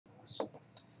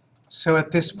So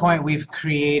at this point, we've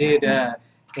created an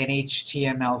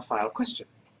HTML file. Question?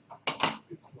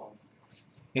 It's locked.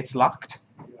 It's locked?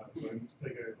 Yeah, by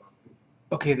mistake I locked it.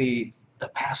 Okay, the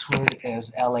password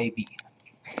is LAB.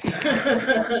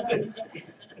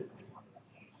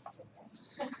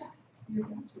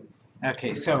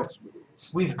 Okay, so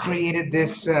we've created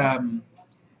this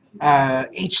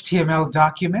HTML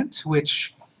document,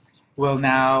 which will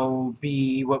now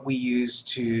be what we use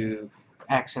to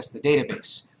access the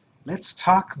database. Let's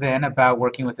talk then about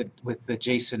working with the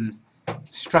JSON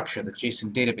structure, the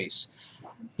JSON database.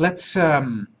 Let's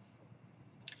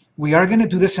we are going to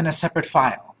do this in a separate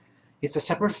file. It's a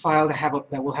separate file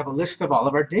that will have a list of all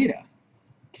of our data.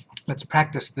 Let's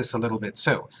practice this a little bit.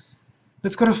 So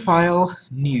let's go to File,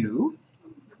 New,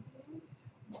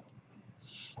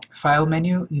 File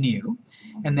menu, New,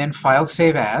 and then File,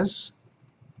 Save As.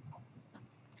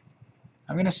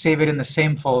 I'm going to save it in the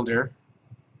same folder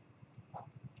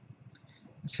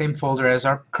as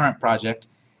our current project,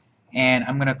 and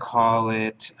I'm going to call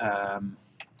it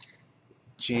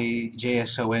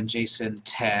JSON JSON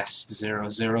test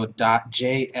 00.json.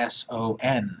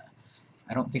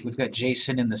 I don't think we've got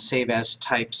JSON in the save as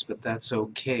types, but that's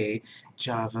okay.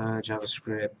 Java,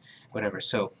 JavaScript, whatever.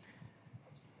 So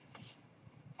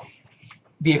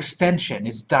the extension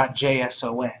is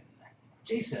 .json.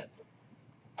 JSON.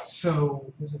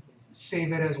 So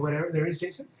save it as whatever. There is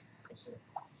JSON?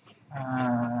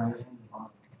 I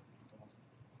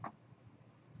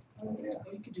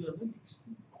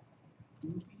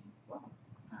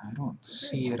don't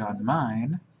see it on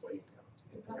mine.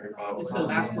 This is the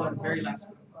last one, very last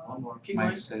one.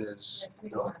 Mine says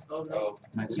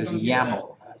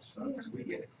YAML.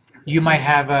 You might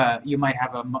have a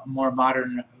more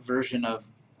modern version of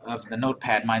the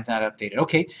notepad. Mine's not updated.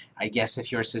 Okay, I guess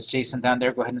if yours says JSON down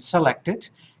there, go ahead and select it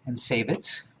and save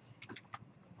it.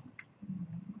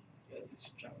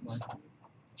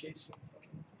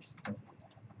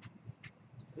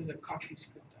 There's a copy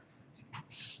script.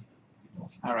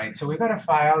 All right, so we've got a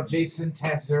file, JSON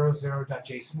test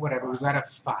 00.json, whatever. We've got a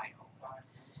file.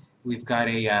 We've got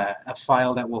a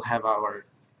file that will have our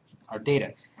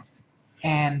data.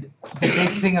 And the big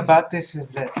thing about this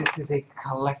is that this is a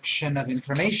collection of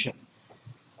information.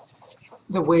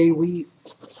 The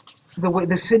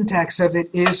syntax of it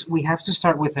is we have to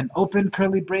start with an open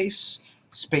curly brace,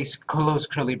 space, close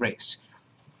curly brace.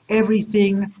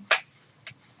 Everything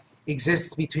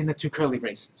exists between the two curly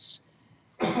braces.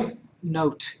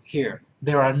 Note here,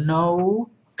 there are no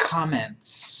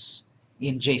comments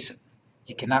in JSON.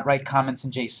 You cannot write comments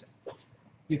in JSON.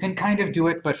 You can kind of do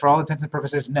it, but for all intents and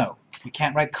purposes, no. You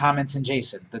can't write comments in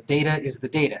JSON. The data is the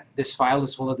data. This file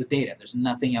is full of the data. There's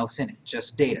nothing else in it,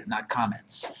 just data, not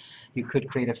comments. You could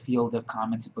create a field of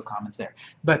comments and put comments there.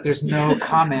 But there's no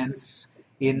comments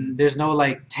there's no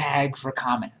like tag for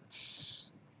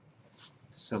comments.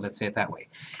 So let's say it that way.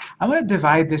 I'm going to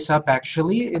divide this up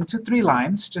actually into 3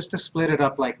 lines, just to split it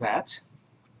up like that.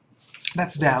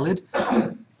 That's valid.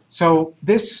 So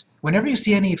this, whenever you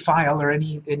see any file or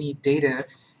any data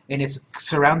and it's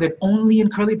surrounded only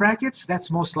in curly brackets, that's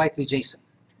most likely JSON.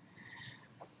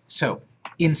 So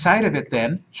inside of it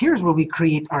then, here's where we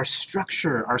create our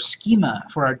structure, our schema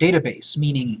for our database,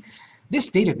 meaning this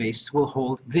database will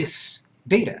hold this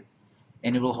data,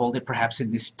 and it will hold it perhaps in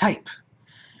this type.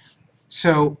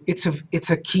 So it's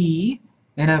a key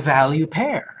and a value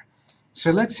pair. So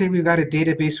let's say we've got a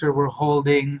database where we're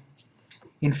holding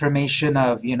information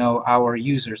of, our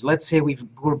users. Let's say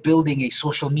we're building a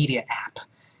social media app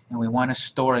and we want to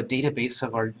store a database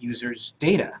of our users'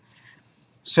 data.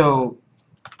 So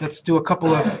let's do a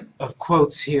couple of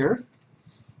quotes here.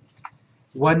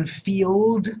 One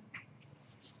field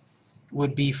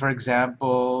would be, for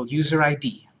example, user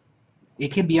ID.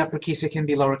 It can be uppercase, it can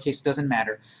be lowercase, doesn't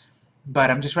matter.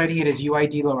 But I'm just writing it as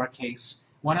UID lowercase.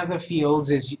 One of the fields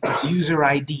is user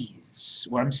IDs,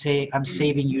 where I'm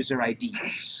saving user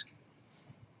IDs.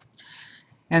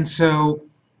 And so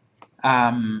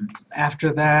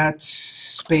after that,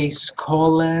 space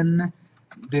colon.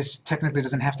 This technically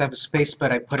doesn't have to have a space,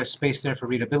 but I put a space there for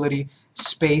readability.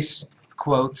 Space,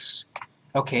 quotes.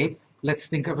 Okay, let's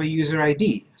think of a user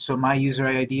ID. So my user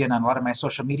ID and on a lot of my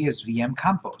social media is VM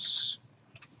Campos.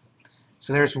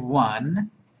 So there's one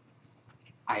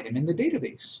item in the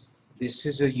database. This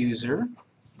is a user,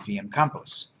 VM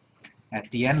Campos. At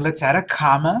the end, let's add a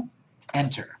comma,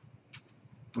 enter.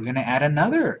 We're going to add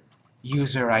another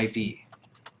user ID.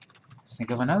 Let's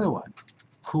think of another one.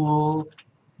 Cool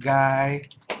guy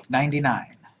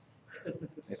 99.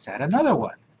 Let's add another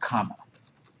one, comma.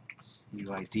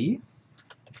 UID,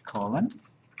 colon,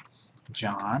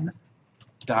 John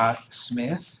dot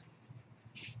Smith,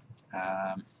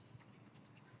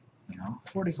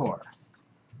 44.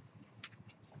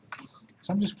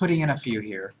 So I'm just putting in a few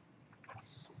here.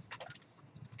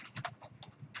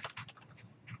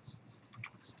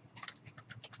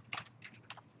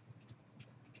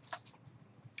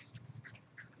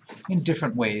 In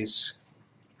different ways.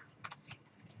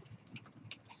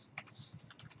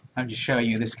 I'm just showing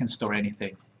you this can store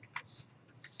anything.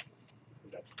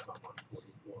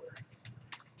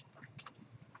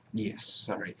 Yes,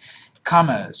 sorry.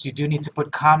 Commas. You do need to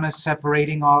put commas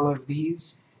separating all of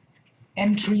these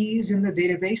entries in the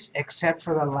database except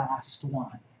for the last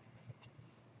one.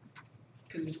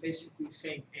 Because it's basically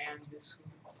saying and this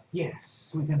one.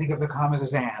 Yes, we can think of the commas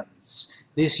as ands.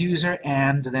 This user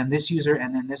and then this user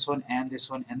and then this one and this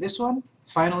one and this one.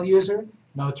 Final user,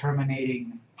 no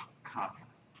terminating comma.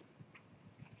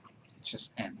 It's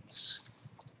just ends.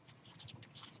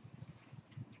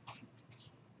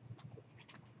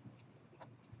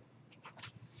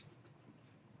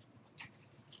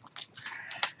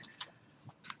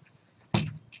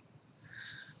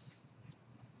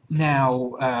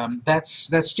 Now, that's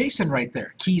JSON right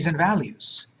there, keys and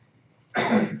values.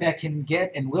 That can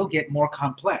get and will get more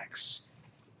complex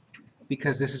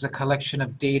because this is a collection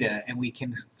of data and we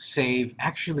can save,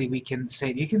 actually we can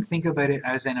say, you can think about it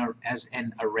as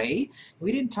an array.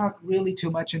 We didn't talk really too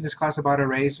much in this class about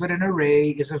arrays, but an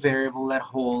array is a variable that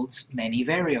holds many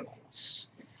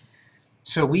variables.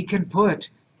 So we can put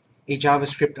a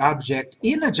JavaScript object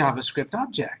in a JavaScript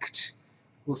object.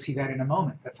 We'll see that in a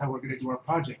moment. That's how we're going to do our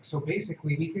project. So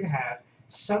basically we could have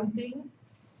something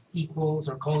equals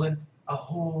or colon a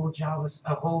whole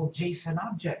JSON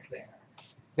object there.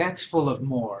 That's full of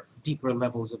more deeper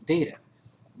levels of data.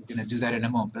 We're going to do that in a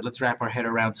moment, but let's wrap our head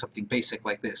around something basic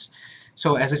like this.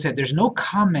 So as I said, there's no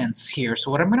comments here, so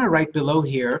what I'm going to write below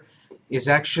here is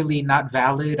actually not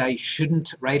valid. I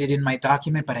shouldn't write it in my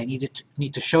document, but I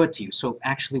need to show it to you. So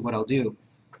actually what I'll do,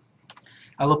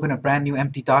 I'll open a brand new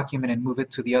empty document and move it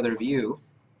to the other view.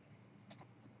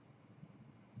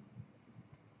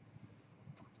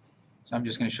 So I'm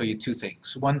just going to show you two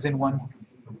things. One's in one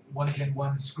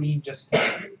screen just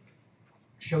to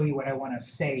show you what I want to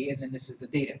say, and then this is the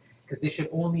data, because this should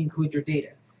only include your data,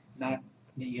 not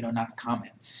not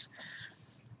comments.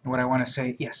 And what I want to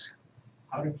say, yes.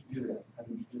 How did you do that? How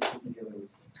did you just put together?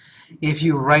 If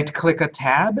you right-click a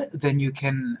tab, then you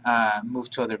can move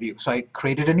to other view. So I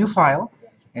created a new file,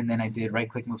 and then I did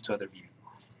right-click, move to other view.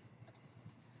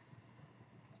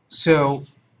 So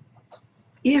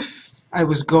if I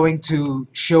was going to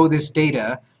show this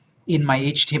data in my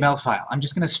HTML file, I'm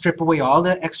just going to strip away all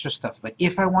the extra stuff. But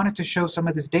if I wanted to show some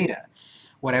of this data,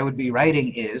 what I would be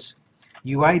writing is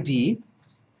UID,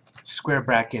 square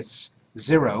brackets,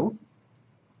 0,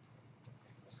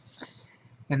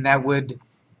 and that would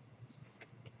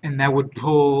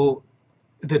pull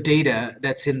the data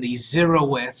that's in the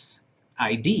 0th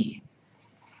ID.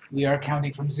 We are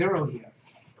counting from 0 here.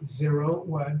 0,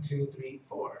 1, 2, 3,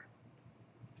 4.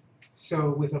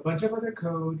 So with a bunch of other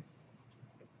code,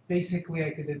 basically I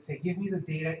could then say, give me the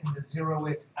data in the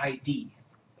 0th ID.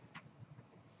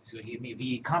 So it would give me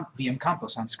VM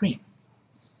Compos on screen.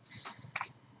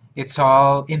 It's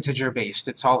all integer based.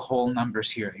 It's all whole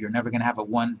numbers here. You're never going to have a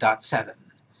 1.7.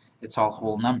 It's all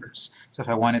whole numbers. So if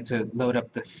I wanted to load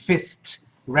up the 5th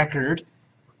record,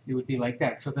 it would be like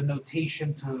that. So the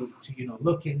notation to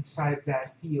look inside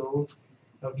that field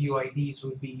of UIDs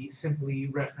would be simply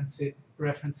reference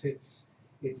its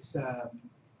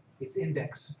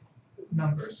index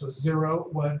number. So 0,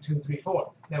 1, 2, 3,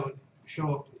 4. That would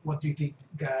show up 133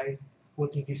 guy,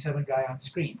 1337 guy on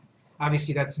screen.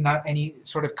 Obviously that's not any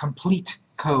sort of complete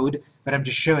code, but I'm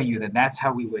just showing you that that's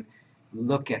how we would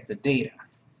look at the data.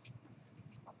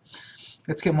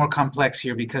 Let's get more complex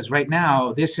here, because right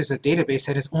now this is a database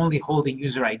that is only holding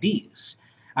user IDs.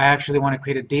 I actually want to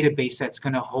create a database that's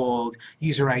going to hold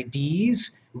user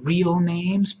IDs, real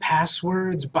names,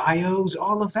 passwords, bios,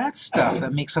 all of that stuff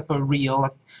that makes up a real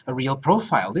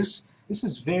profile. This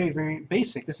is very, very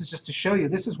basic. This is just to show you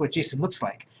this is what JSON looks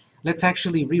like. Let's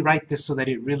actually rewrite this so that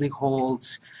it really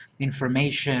holds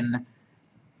information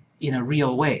in a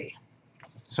real way.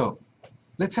 So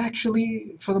let's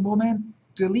actually, for the moment,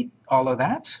 delete all of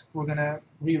that. We're going to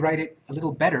rewrite it a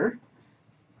little better.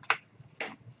 Let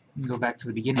me go back to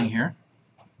the beginning here.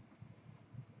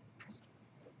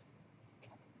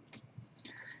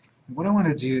 What I want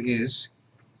to do is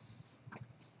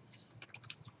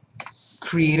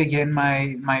create again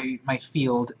my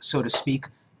field, so to speak.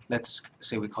 Let's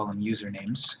say we call them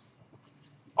usernames.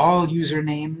 All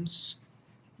usernames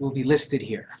will be listed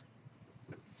here.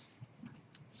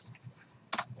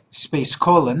 Space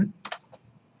colon,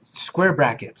 square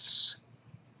brackets,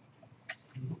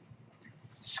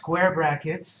 Square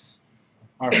brackets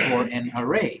are for an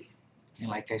array. And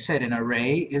like I said, an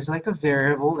array is like a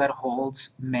variable that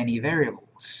holds many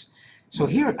variables. So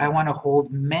here I want to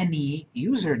hold many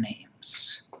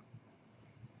usernames.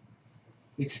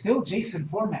 It's still JSON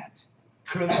format.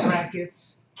 Curly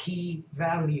brackets, key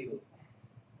value.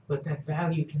 But that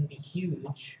value can be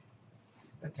huge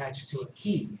attached to a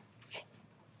key.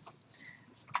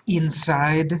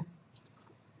 Inside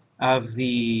of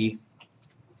the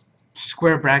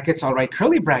square brackets, I'll write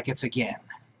curly brackets again,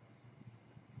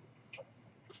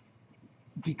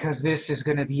 because this is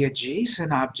going to be a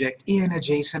JSON object in a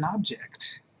JSON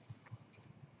object.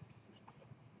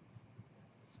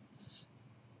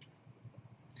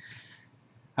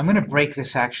 I'm going to break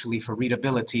this actually for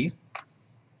readability,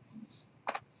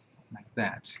 like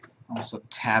that. Also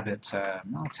tab it,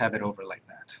 I'll tab it over like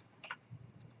that.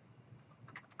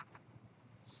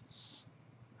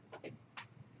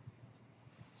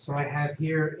 So I have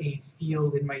here a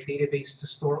field in my database to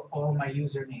store all my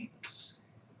usernames.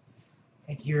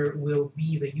 And here will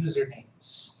be the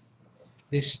usernames.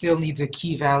 This still needs a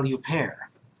key value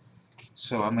pair.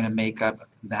 So I'm going to make up,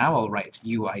 now I'll write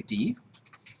UID,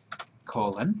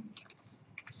 colon,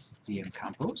 VM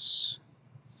Campos,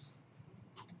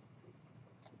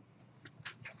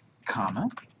 comma,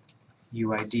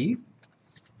 UID,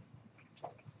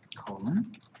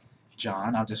 colon,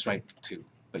 John, I'll just write 2,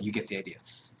 but you get the idea.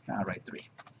 I'll write 3.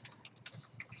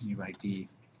 UID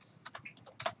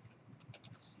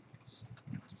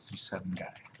 7 guy.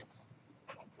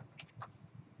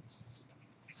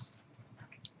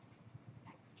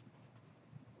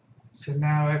 So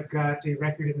now I've got a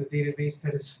record in the database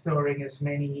that is storing as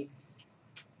many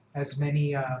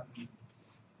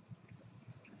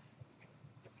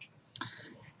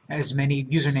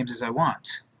usernames as I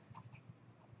want.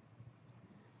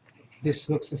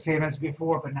 This looks the same as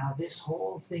before, but now this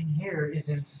whole thing here is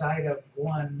inside of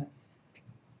one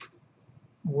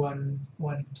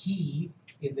key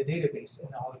in the database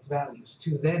and all its values.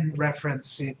 To then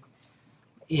reference it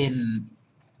in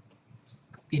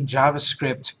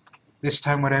JavaScript, this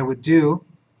time what I would do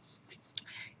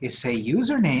is say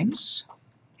usernames,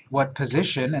 what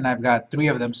position, and I've got 3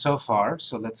 of them so far,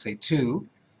 so let's say 2.uid,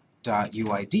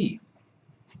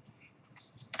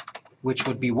 which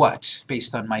would be what,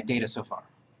 based on my data so far?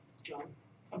 John,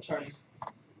 I'm sorry.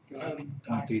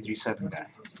 1337 guy.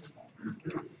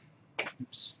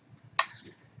 Oops.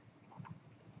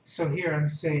 So here I'm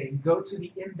saying, go to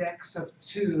the index of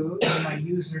 2 in my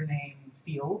username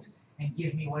field and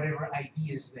give me whatever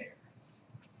ID is there.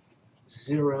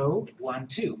 0, 1,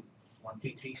 2.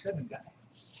 1337 guy.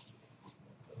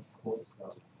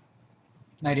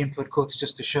 And I didn't put quotes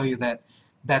just to show you that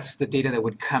that's the data that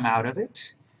would come out of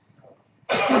it.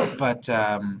 But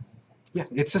yeah,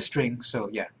 it's a string, so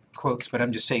yeah, quotes, but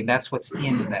I'm just saying that's what's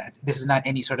in that. This is not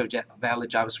any sort of valid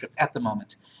JavaScript at the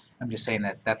moment. I'm just saying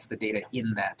that that's the data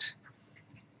in that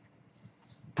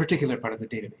particular part of the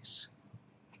database.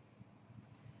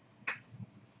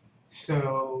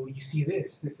 So you see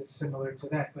this is similar to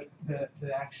that, but the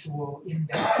actual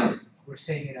index, we're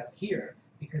saying it up here,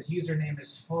 because username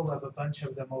is full of a bunch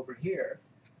of them over here.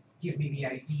 Give me the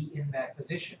ID in that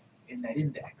position, in that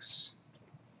index.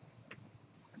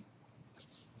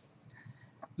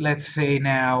 Let's say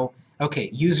now, okay,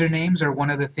 usernames are one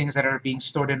of the things that are being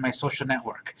stored in my social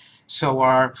network. So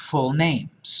are full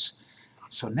names.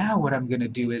 So now what I'm going to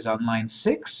do is on line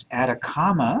 6, add a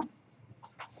comma,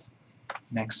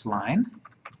 next line,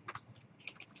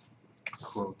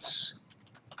 quotes,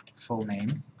 full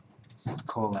name,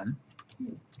 colon,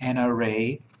 an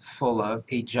array full of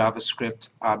a JavaScript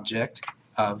object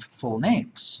of full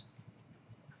names.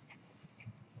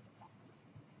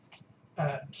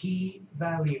 Key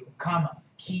value, comma,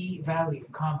 key value,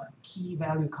 comma, key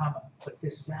value, comma. But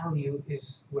this value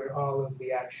is where all of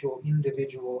the actual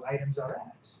individual items are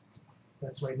at.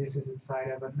 That's why this is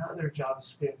inside of another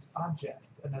JavaScript object,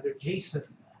 another JSON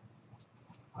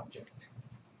object.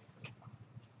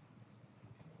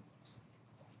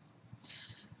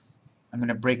 I'm going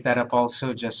to break that up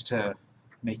also just to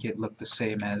make it look the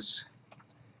same as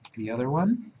the other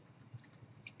one.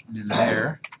 And in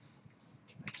there,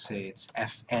 let's say it's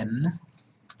FN,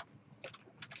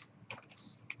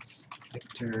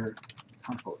 Victor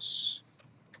Campos,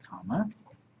 comma,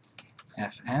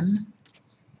 FN,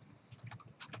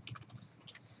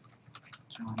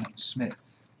 John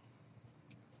Smith,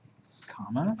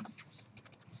 comma,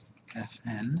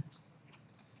 FN,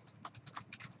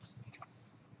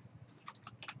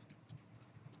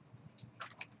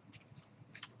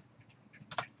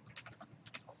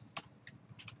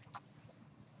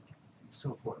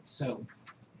 so forth. So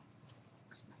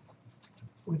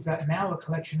we've got now a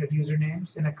collection of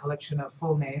usernames and a collection of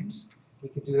full names. We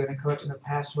could do that in a collection of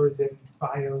passwords and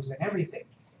bios and everything.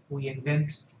 We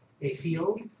invent a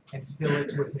field and fill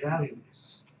it with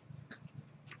values.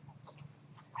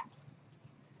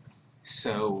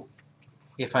 So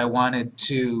if I wanted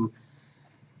to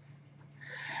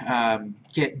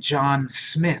get John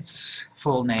Smith's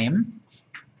full name,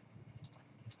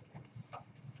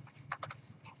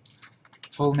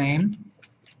 full name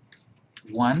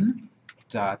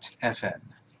 1.fn.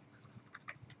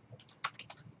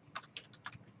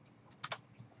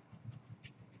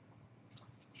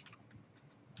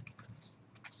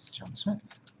 John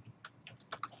Smith.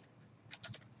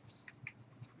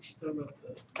 Still not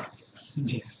the.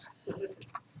 Yes.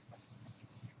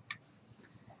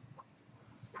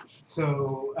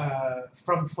 So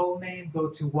from full name, go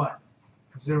to 1,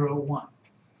 0, 1.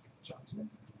 John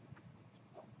Smith.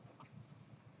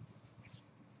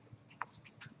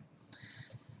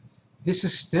 This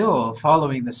is still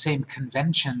following the same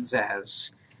conventions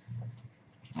as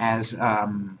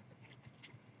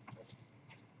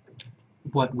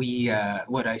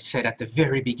what I said at the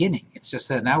very beginning. It's just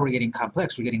that now we're getting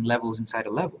complex. We're getting levels inside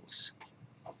of levels.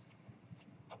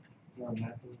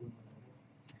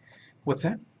 What's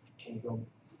that? Can you go,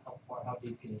 how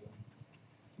deep can you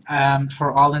go?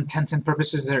 For all intents and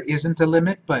purposes, there isn't a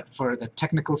limit, but for the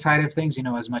technical side of things, you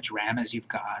know, as much RAM as you've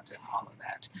got and all of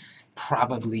that,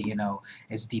 probably, you know,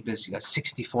 as deep as a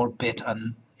 64-bit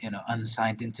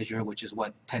unsigned integer, which is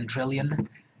what, 10 trillion?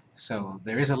 So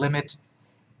there is a limit,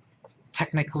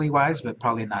 technically wise, but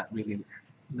probably not really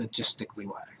logistically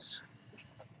wise.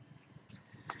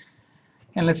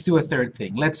 And let's do a third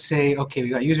thing. Let's say, okay, we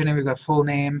got username, we've got full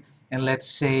name, and let's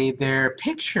say their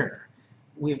picture.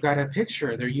 We've got a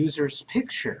picture, their user's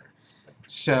picture.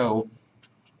 So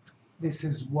this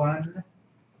is one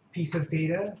piece of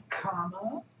data,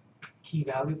 comma, key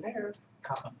value pair,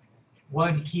 comma,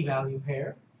 one key value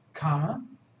pair, comma.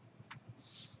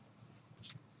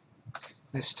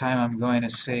 This time I'm going to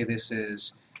say this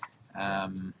is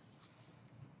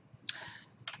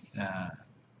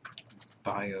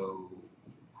bio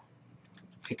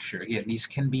picture. Again, these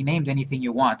can be named anything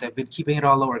you want. I've been keeping it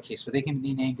all lowercase, but they can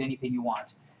be named anything you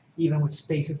want, even with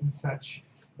spaces and such.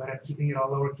 But I'm keeping it all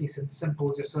lowercase and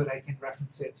simple just so that I can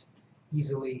reference it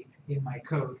easily in my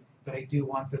code. But I do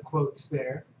want the quotes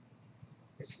there,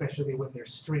 especially when they're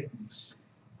strings.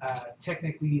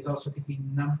 Technically, these also could be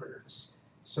numbers.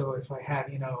 So if I have,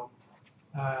 you know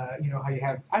how you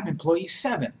have, I'm employee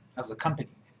 7 of the company.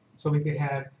 So we could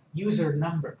have user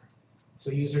number.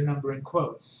 So user number in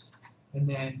quotes. And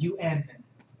then UN1,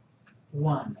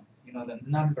 you know, the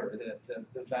number,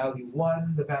 the value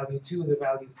 1, the value 2, the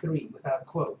value 3, without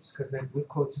quotes, because then with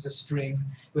quotes is a string,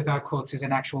 without quotes is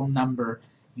an actual number.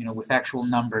 You know, with actual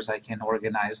numbers I can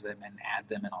organize them and add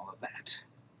them and all of that.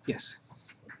 Yes?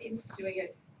 It seems doing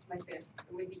it like this,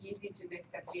 it would be easy to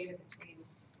mix up data between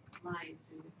lines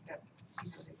and mix up,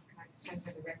 you know, the content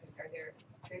of the records. Are there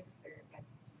tricks or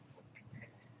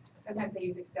sometimes they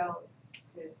use Excel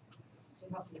to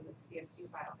help me with CSV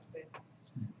files, but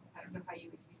I don't know how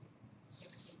you would use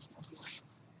different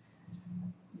lines.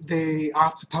 They,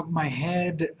 off the top of my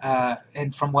head,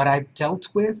 and from what I've dealt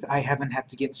with, I haven't had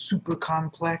to get super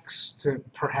complex to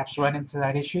perhaps run into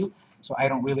that issue. So I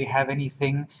don't really have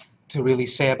anything to really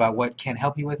say about what can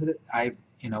help you with it.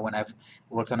 When I've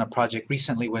worked on a project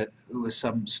recently with it was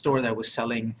some store that was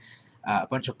selling a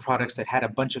bunch of products that had a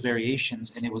bunch of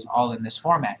variations, and it was all in this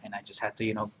format, and I just had to,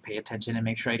 you know, pay attention and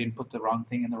make sure I didn't put the wrong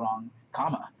thing in the wrong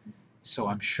comma. So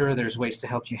I'm sure there's ways to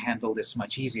help you handle this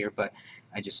much easier, but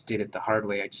I just did it the hard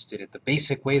way. I just did it the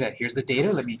basic way, that here's the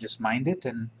data, let me just mind it,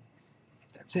 and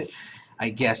that's it. I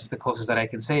guess the closest that I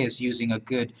can say is using a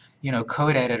good, you know,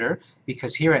 code editor,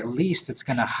 because here at least it's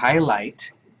going to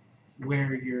highlight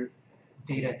where your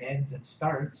data ends and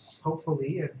starts,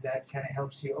 hopefully, and that kind of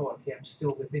helps you, oh, okay, I'm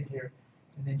still within here.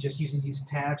 And then just using these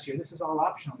tabs here, this is all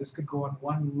optional. This could go on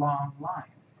one long line,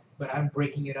 but I'm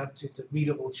breaking it up to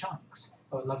readable chunks.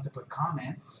 I would love to put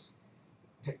comments.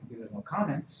 Technically, there's no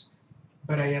comments,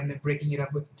 but I am breaking it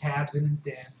up with tabs and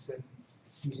indents and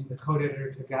using the code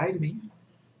editor to guide me.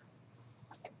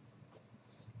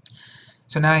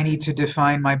 So now I need to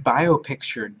define my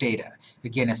biopicture data.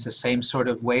 Again, it's the same sort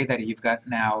of way that you've got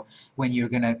now when you're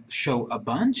going to show a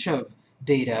bunch of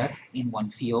data in one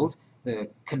field. The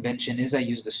convention is I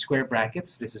use the square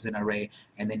brackets. This is an array.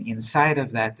 And then inside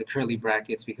of that, the curly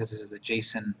brackets, because this is a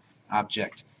JSON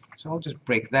object. So I'll just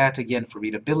break that again for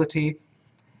readability.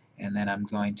 And then I'm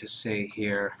going to say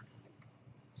here,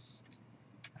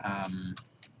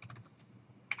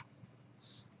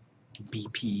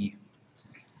 BP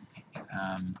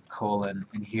colon,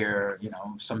 and here, you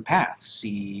know, some path,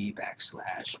 C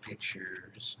 /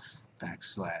 pictures /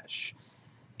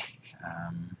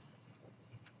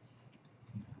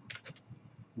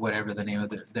 whatever the name of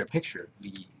their picture,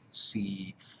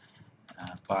 VC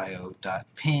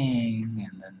bio.ping,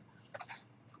 and then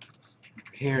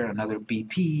here another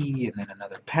BP, and then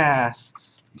another path.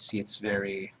 You see it's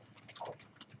very,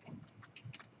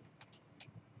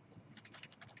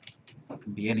 it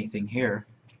can be anything here.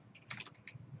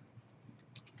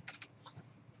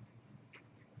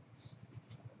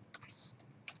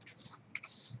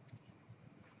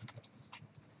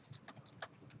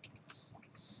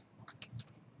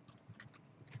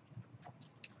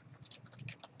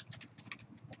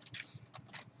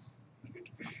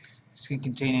 This can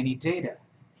contain any data.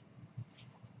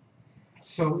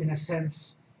 So in a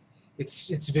sense,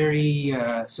 it's very,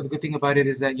 so the good thing about it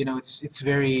is that, you know, it's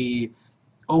very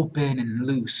open and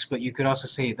loose, but you could also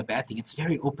say the bad thing, it's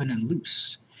very open and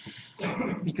loose.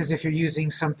 Because if you're using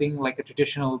something like a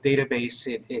traditional database,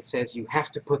 it says you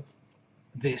have to put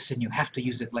this and you have to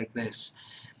use it like this.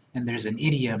 And there's an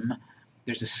idiom,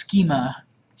 there's a schema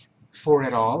for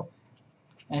it all.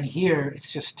 And here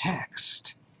it's just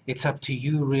text. It's up to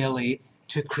you really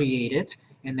to create it,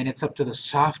 and then it's up to the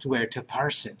software to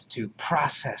parse it, to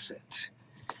process it.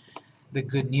 The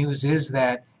good news is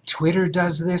that Twitter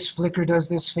does this, Flickr does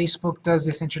this, Facebook does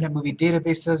this, Internet Movie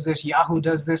Database does this, Yahoo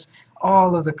does this.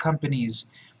 All of the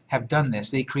companies have done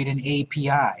this. They create an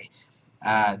API.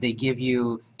 They give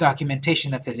you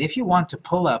documentation that says if you want to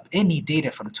pull up any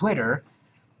data from Twitter,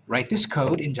 write this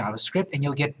code in JavaScript and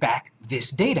you'll get back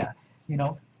this data. You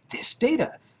know, this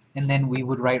data. And then we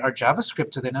would write our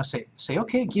JavaScript to then say,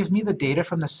 okay, give me the data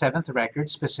from the 7th record,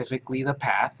 specifically the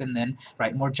path, and then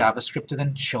write more JavaScript to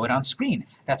then show it on screen.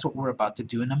 That's what we're about to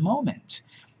do in a moment.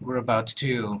 We're about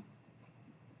to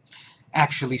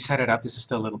actually set it up. This is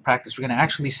still a little practice. We're going to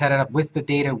actually set it up with the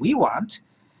data we want,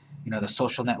 you know, the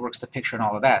social networks, the picture, and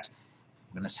all of that.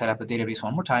 We're going to set up a database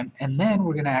one more time, and then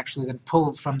we're going to actually then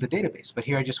pull from the database. But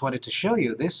here I just wanted to show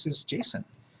you, this is JSON.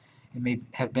 It may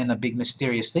have been a big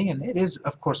mysterious thing, and it is,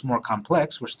 of course, more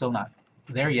complex. We're still not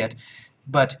there yet,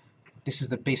 but this is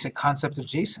the basic concept of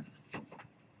JSON,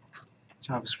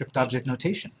 JavaScript object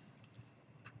notation.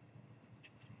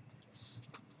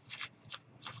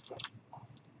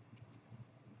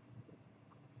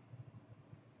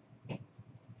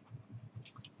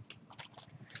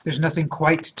 There's nothing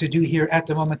quite to do here at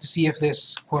the moment to see if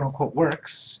this quote-unquote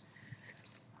works.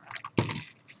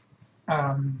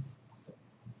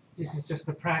 This is just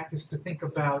a practice to think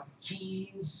about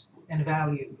keys and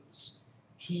values.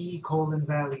 Key colon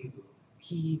value,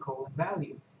 key colon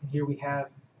value. And here we have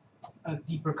a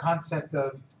deeper concept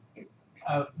of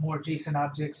more JSON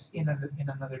objects in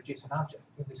another JSON object.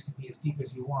 And this can be as deep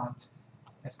as you want,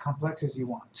 as complex as you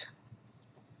want.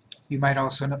 You might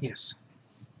also know, yes?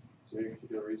 So any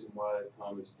particular reason why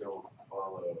comments don't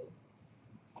follow?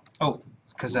 Oh,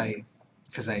 because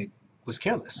I was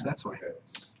careless, that's why. Okay,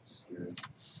 just curious.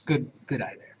 Good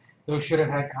eye there. Those should have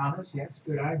had commas, yes,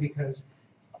 good eye, because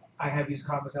I have used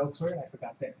commas elsewhere and I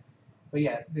forgot there. But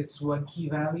yeah, this one key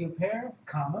value pair,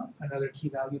 comma, another key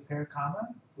value pair,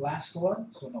 comma, last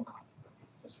one, so no comma.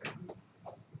 Just right.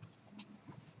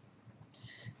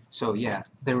 So yeah,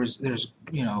 there's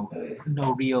you know,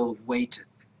 no real way to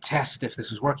test if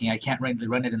this is working. I can't really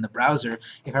run it in the browser.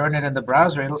 If I run it in the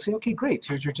browser, it'll say, okay, great,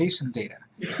 here's your JSON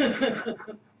data.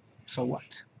 So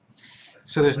what?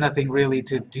 So there's nothing really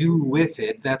to do with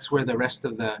it. That's where the rest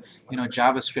of the, you know,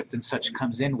 JavaScript and such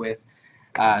comes in with,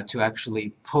 to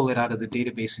actually pull it out of the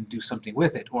database and do something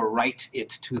with it, or write it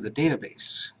to the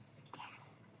database.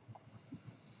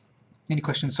 Any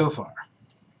questions so far?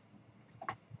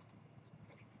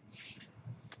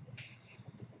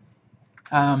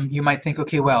 You might think,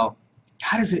 okay, well,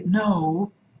 how does it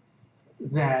know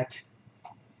that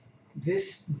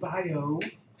this bio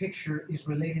picture is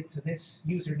related to this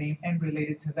username and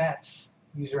related to that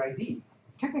user ID?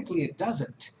 Technically it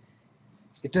doesn't.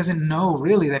 It doesn't know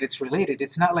really that it's related.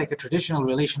 It's not like a traditional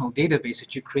relational database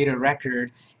that you create a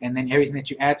record and then everything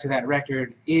that you add to that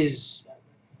record is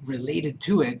related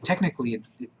to it. Technically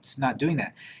it's not doing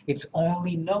that. It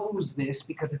only knows this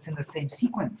because it's in the same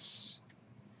sequence.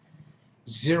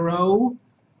 0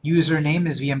 username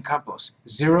is VM Campos.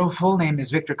 0 full name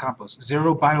is Victor Campos.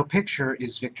 0 bio picture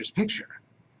is Victor's picture.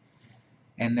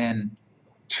 And then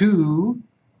 2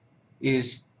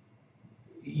 is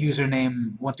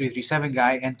username 1337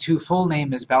 guy, and 2 full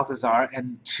name is Balthazar,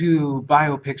 and 2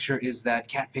 bio picture is that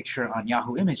cat picture on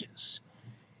Yahoo Images.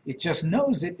 It just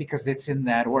knows it because it's in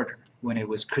that order when it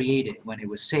was created, when it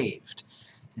was saved.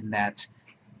 And that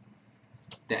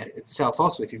that itself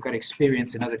also, if you've got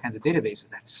experience in other kinds of databases,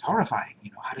 that's horrifying.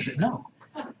 You know, how does it know?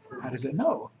 How does it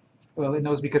know? Well, it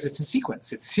knows because it's in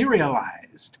sequence. It's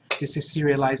serialized. This is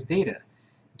serialized data,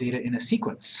 data in a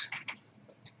sequence.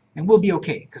 And we'll be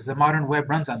okay, because the modern web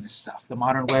runs on this stuff. The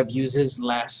modern web uses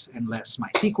less and less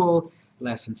MySQL,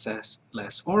 less and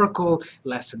less Oracle,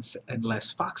 less and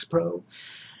less FoxPro.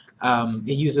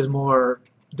 It uses more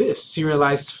this,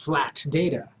 serialized flat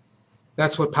data.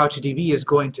 That's what PouchDB is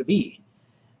going to be.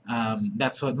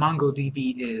 That's what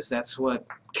MongoDB is. That's what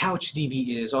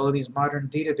CouchDB is. All of these modern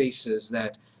databases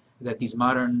that these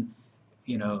modern,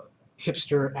 you know,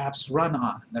 hipster apps run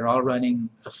on. They're all running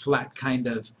a flat kind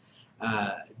of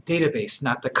database,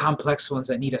 not the complex ones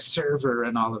that need a server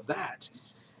and all of that.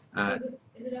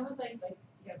 Is it almost like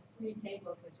you have 3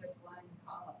 tables with just 1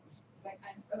 column,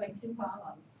 or like 2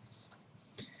 columns?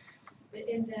 The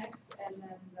index and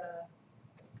then the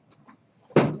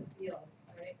field,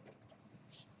 right?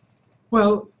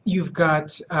 Well, you've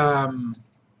got,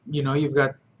 you know, you've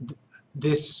got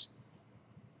this.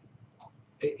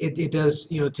 It does,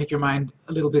 you know, take your mind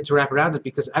a little bit to wrap around it,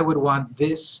 because I would want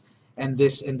this and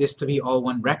this and this to be all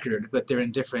one record, but they're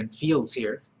in different fields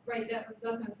here. Right, that's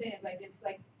what I'm saying. Like it's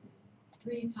like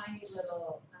 3 tiny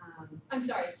little, I'm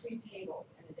sorry, 3 tables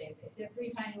in a database. You have 3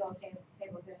 tiny little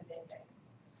tables in a database.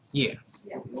 Yeah.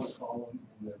 Yeah. One column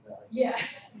and then that. Yeah.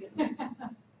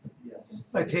 Yes.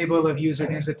 A table of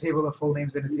usernames, a table of full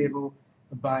names, and a table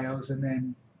of bios, and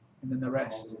then the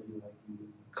rest.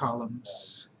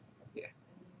 Columns. Yeah.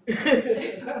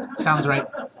 Sounds right.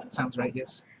 Sounds right,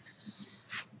 yes.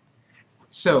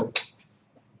 So,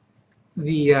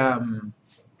 the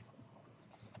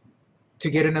to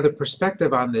get another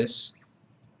perspective on this,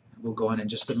 we'll go on in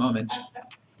just a moment.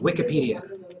 Wikipedia.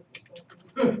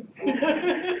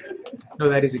 No,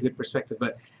 that is a good perspective,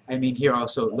 but I mean here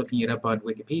also looking it up on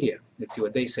Wikipedia. Let's see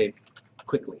what they say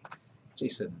quickly.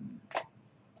 Jason,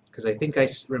 because I think I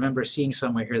remember seeing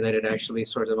somewhere here that it actually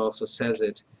sort of also says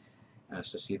it.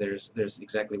 So see, there's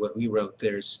exactly what we wrote.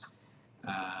 There's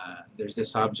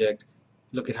this object.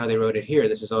 Look at how they wrote it here.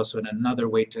 This is also another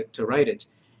way to write it,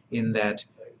 in that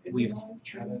we've.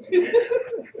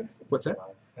 What's that?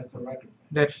 That's a record.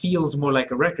 That feels more like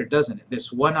a record, doesn't it?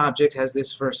 This one object has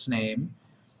this first name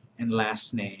and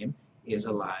last name, is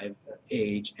alive,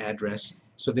 age, address.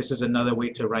 So this is another way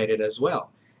to write it as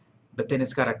well. But then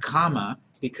it's got a comma,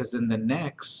 because then the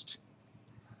next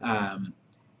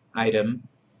item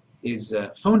is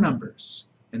phone numbers.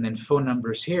 And then phone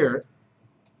numbers here,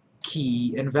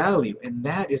 key and value. And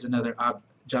that is another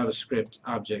JavaScript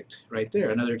object right there,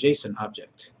 another JSON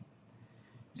object.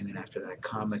 And then after that,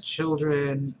 comma,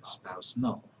 children, spouse,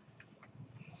 null.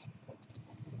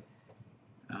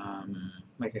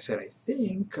 Like I said, I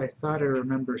thought I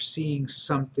remember seeing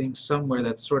something somewhere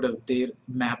that sort of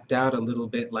mapped out a little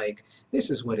bit like, this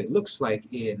is what it looks like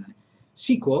in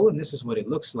SQL, and this is what it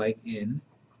looks like in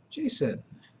JSON.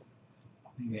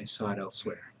 Maybe I saw it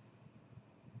elsewhere.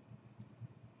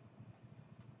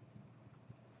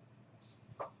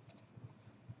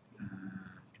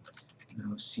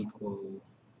 No SQL.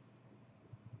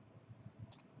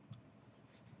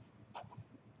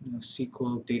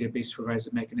 NoSQL database provides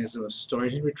a mechanism of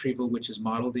storage and retrieval which is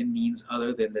modeled in means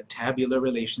other than the tabular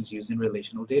relations used in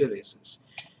relational databases.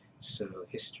 So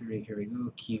history, here we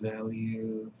go, key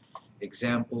value,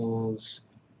 examples.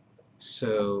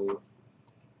 So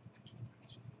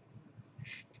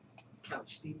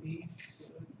CouchDB.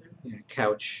 yeah,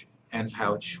 couch and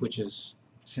pouch, which is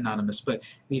synonymous, but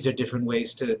these are different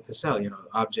ways to sell, you know,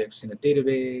 objects in a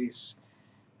database,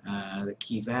 the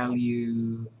key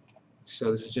value.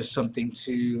 So this is just something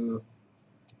to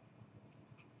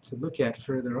look at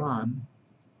further on.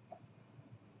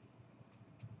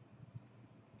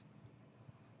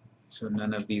 So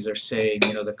none of these are saying,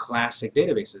 you know, the classic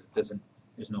databases.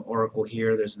 There's no Oracle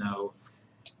here. There's no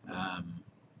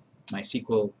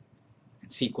MySQL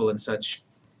and SQL and such.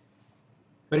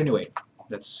 But anyway,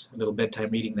 that's a little bedtime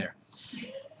reading there.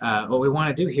 What we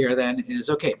want to do here then is,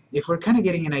 okay, if we're kind of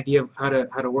getting an idea of how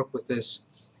to work with this,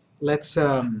 let's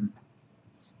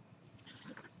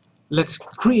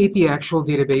create the actual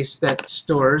database that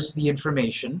stores the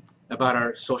information about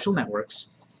our social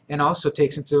networks and also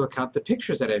takes into account the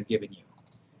pictures that I've given you.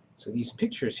 So these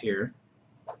pictures here,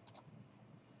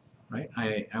 right?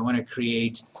 I want to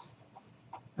create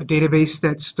a database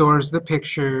that stores the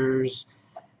pictures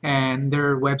and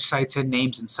their websites and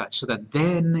names and such, so that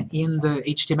then in the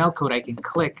HTML code I can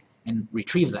click and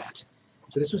retrieve that.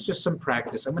 So this was just some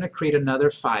practice. I'm going to create another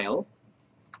file.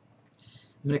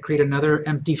 I'm going to create another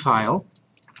empty file.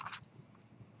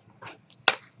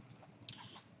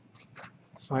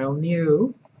 File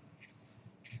new.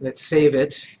 Let's save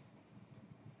it.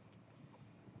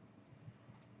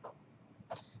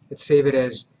 Let's save it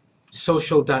as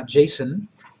social.json.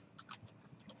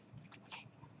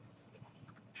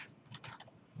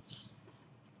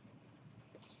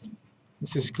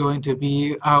 This is going to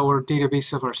be our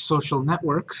database of our social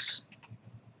networks.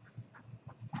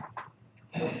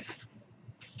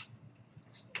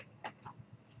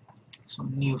 So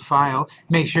new file.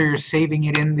 Make sure you're saving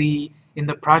it in the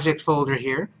project folder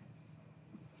here.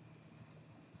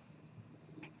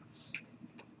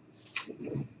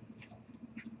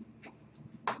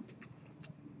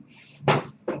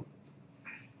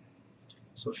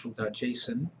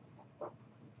 Social.json.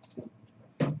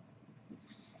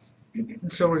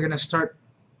 And so we're going to start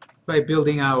by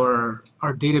building our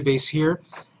database here.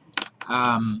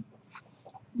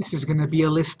 This is going to be a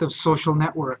list of social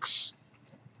networks.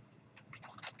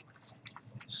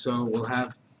 So we'll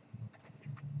have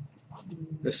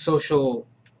the social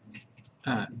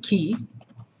key,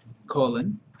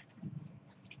 colon.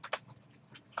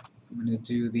 I'm going to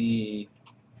do the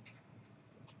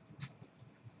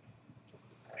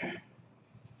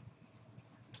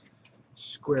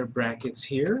square brackets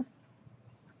here,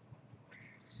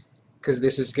 because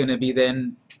this is going to be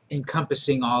then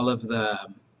encompassing all of the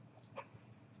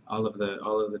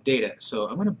data. So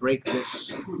I'm going to break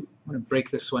this. I'm going to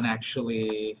break this one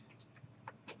actually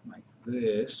like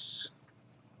this.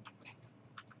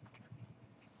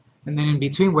 And then in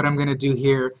between, what I'm going to do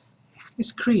here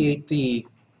is create the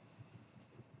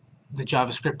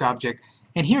JavaScript object.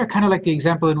 And here, kind of like the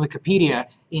example in Wikipedia,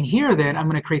 in here then I'm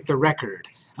going to create the record.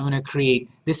 I'm going to create,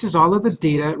 this is all of the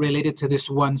data related to this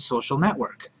one social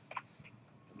network.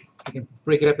 I can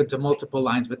break it up into multiple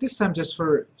lines, but this time just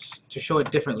to show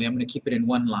it differently, I'm going to keep it in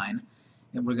one line.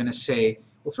 And we're going to say,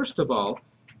 well, first of all,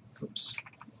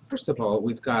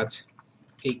 we've got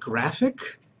a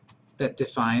graphic that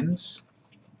defines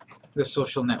the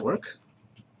social network.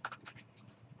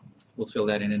 We'll fill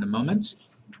that in a moment.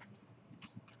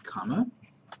 Comma.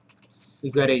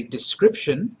 We've got a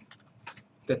description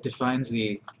that defines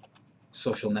the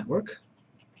social network.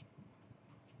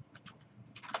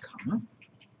 Comma.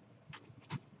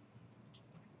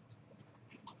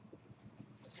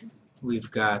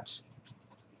 We've got,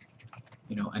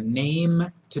 a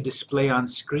name to display on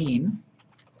screen.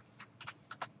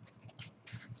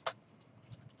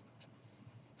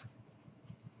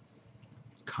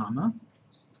 Comma.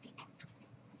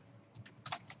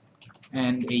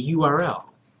 And a URL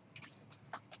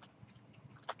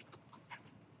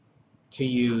to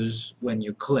use when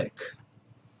you click.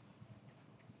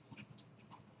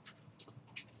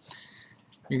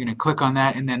 You're going to click on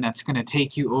that, and then that's going to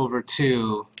take you over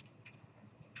to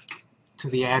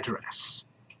the address.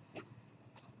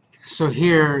 So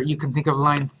here you can think of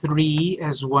line 3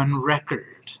 as one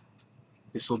record.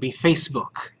 This will be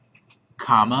Facebook,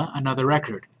 comma, another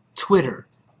record. Twitter,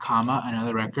 comma,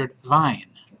 another record.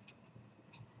 Vine.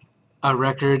 A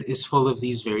record is full of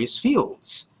these various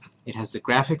fields. It has the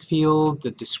graphic field,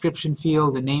 the description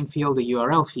field, the name field, the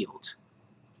URL field.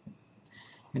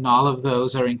 And all of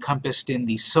those are encompassed in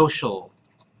the social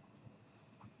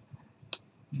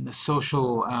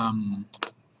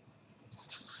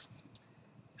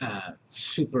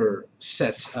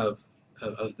superset of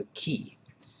the key,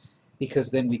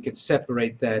 because then we could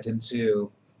separate that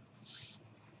into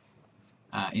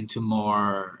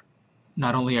more.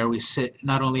 Not only are we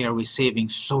saving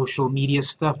social media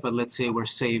stuff, but let's say we're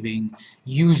saving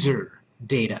user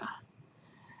data.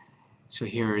 So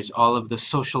here is all of the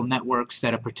social networks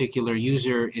that a particular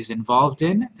user is involved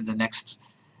in, and the next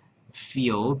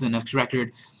field, the next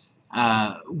record,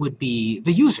 would be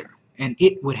the user. And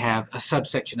it would have a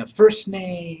subsection of first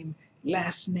name,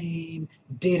 last name,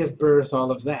 date of birth,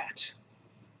 all of that.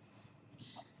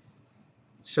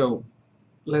 So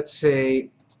let's say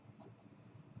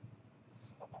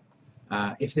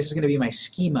if this is going to be my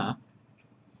schema,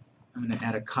 I'm going to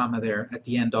add a comma there at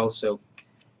the end also.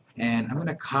 And I'm going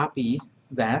to copy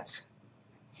that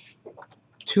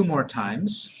 2 more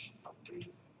times.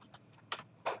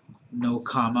 No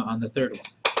comma on the third one.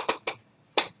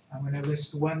 I'm going to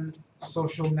list one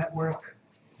social network,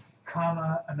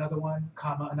 comma, another one,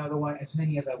 as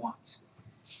many as I want.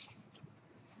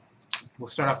 We'll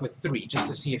start off with 3 just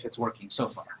to see if it's working so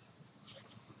far.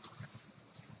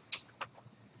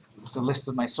 The list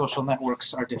of my social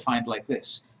networks are defined like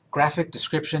this. Graphic,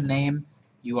 description, name,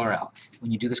 URL.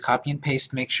 When you do this copy and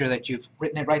paste, make sure that you've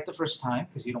written it right the first time,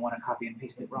 because you don't want to copy and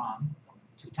paste it wrong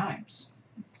 2 times.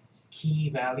 Key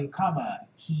value, comma,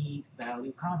 key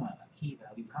value, comma, key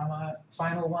value, comma.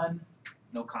 Final one,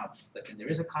 no comma. But then there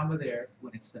is a comma there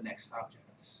when it's the next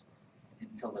objects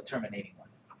until the terminating one.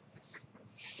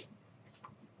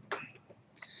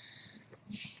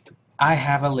 I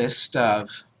have a list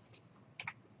of,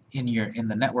 in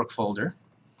the network folder,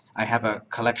 I have a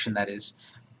collection that is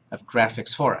of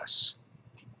graphics for us.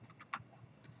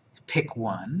 Pick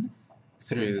 1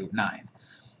 through 9.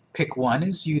 Pick 1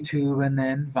 is YouTube, and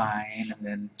then Vine, and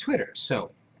then Twitter.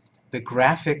 So the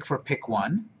graphic for pick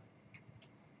 1,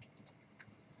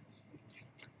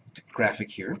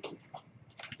 graphic here,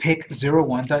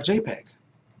 pick01.jpg.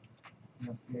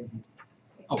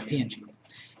 Oh, PNG.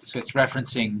 So it's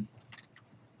referencing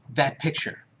that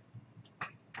picture.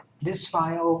 This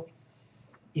file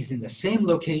is in the same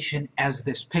location as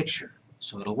this picture,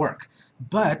 so it'll work.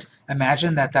 But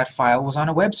imagine that that file was on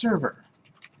a web server.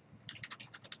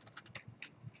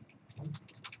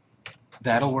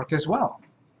 That'll work as well.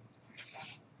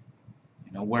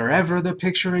 You know, wherever the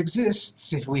picture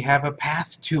exists, if we have a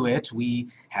path to it, we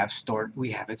have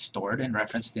it stored and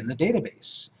referenced in the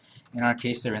database. In our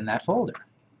case, they're in that folder.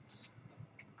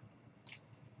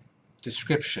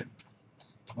 Description.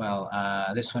 Well,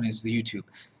 this one is the YouTube.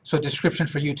 So description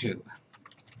for YouTube.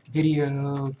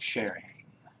 Video sharing.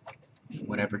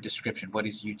 Whatever description. What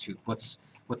is YouTube? What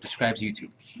describes YouTube?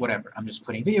 Whatever. I'm just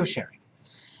putting video sharing.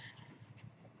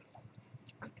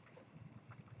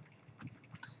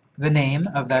 The name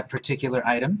of that particular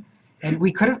item. And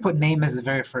we could have put name as the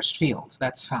very first field.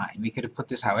 That's fine. We could have put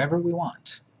this however we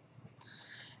want.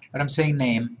 But I'm saying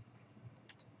name,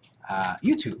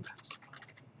 YouTube.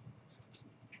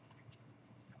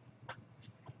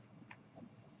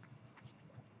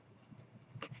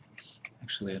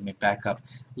 Actually, let me back up.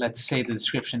 Let's say the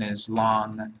description is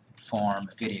long form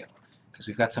video, because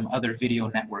we've got some other video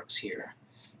networks here.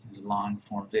 Long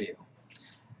form video.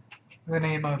 The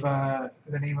name of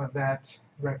that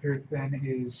record then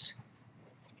is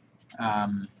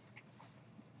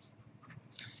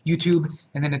YouTube,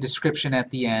 and then a description at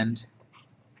the end.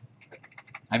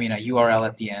 I mean a URL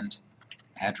at the end.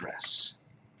 Address.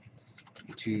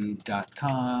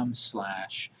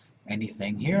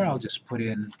 YouTube.com/anything here. I'll just put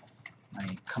in my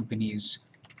company's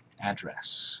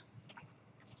address.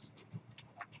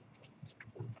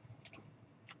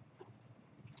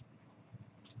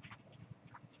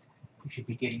 You should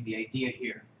be getting the idea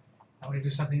here. I want to do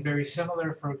something very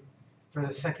similar for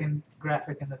the second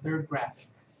graphic and the third graphic.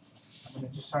 I'm going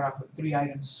to just start off with 3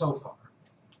 items so far.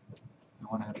 I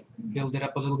want to build it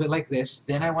up a little bit like this.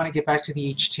 Then I want to get back to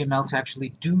the HTML to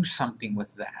actually do something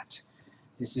with that.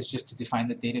 This is just to define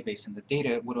the database, and the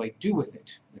data, what do I do with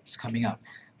it? It's coming up.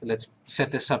 But let's set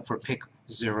this up for pick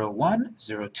 01,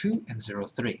 02, and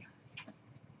 03.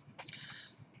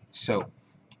 So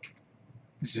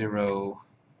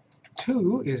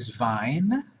 02 is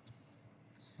Vine.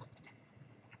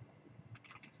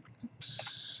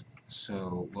 Oops.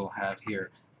 So we'll have here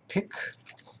pick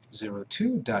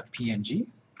 02.png.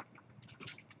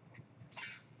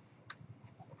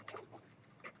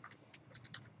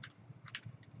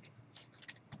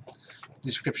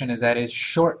 Description is that is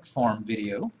short form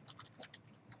video.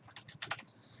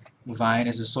 Vine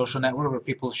is a social network where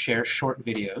people share short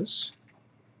videos.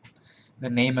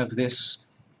 The name of this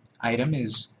item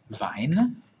is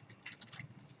Vine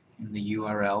in the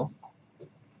URL.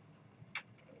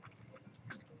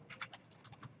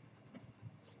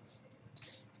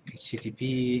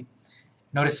 HTTP.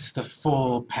 Notice it's the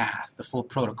full path, the full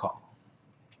protocol.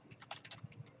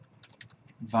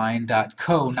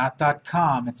 Vine.co, not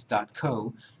 .com, it's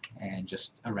 .co, and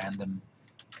just a random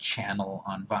channel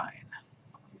on Vine.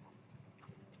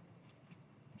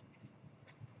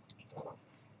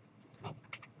 And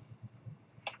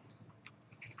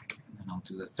then I'll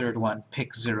do the third one,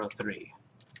 pick 03.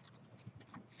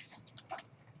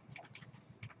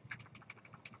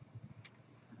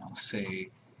 I'll say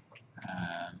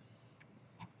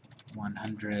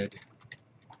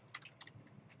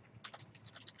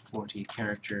 140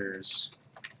 characters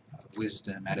of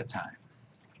wisdom at a time.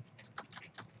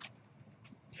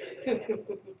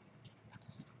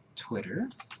 Twitter.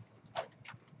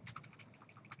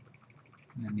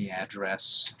 And then the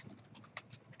address,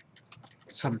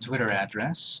 some Twitter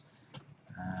address,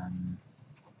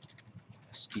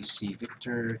 SDCE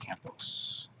Victor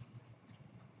Campos.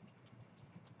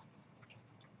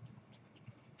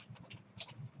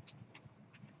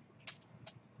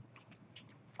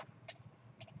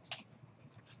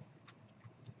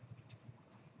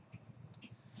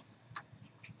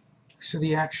 So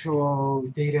the actual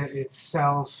data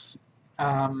itself,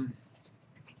 all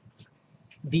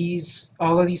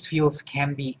of these fields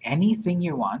can be anything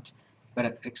you want,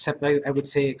 but except I would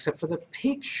say except for the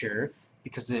picture,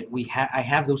 because I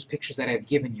have those pictures that I've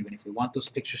given you, and if we want those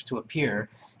pictures to appear,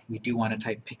 we do want to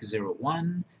type pick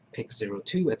 01,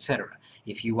 pic02, etc.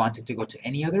 If you wanted to go to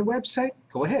any other website,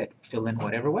 go ahead, fill in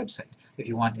whatever website. If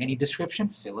you want any description,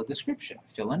 fill a description,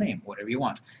 fill a name, whatever you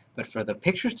want. But for the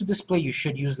pictures to display, you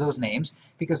should use those names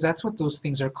because that's what those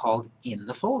things are called in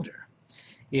the folder.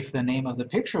 If the name of the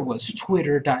picture was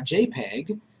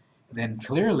twitter.jpg, then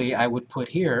clearly I would put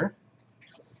here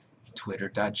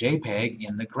twitter.jpg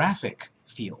in the graphic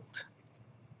field.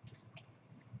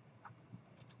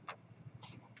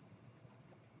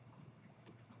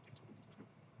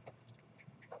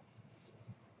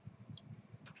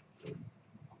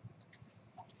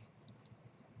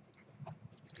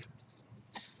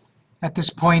 At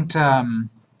this point, double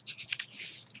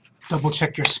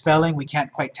check your spelling. We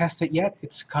can't quite test it yet.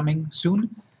 It's coming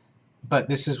soon. But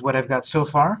this is what I've got so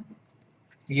far.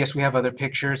 Yes, we have other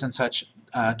pictures and such.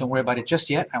 Don't worry about it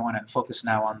just yet. I want to focus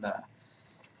now on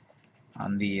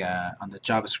the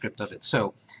JavaScript of it.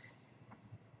 So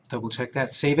double check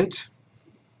that, save it.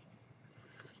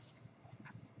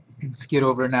 Let's get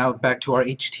over now back to our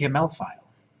HTML file.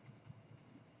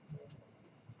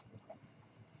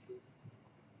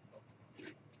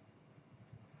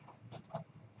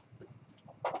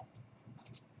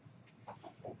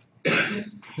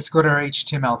 Let's go to our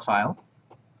HTML file,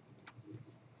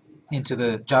 into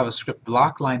the JavaScript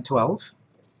block, line 12.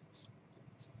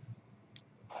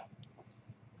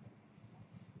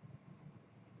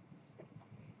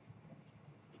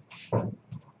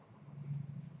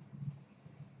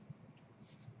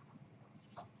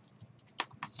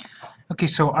 Okay,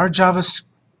 so our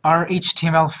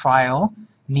HTML file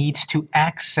needs to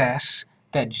access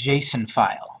that JSON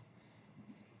file.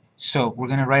 So we're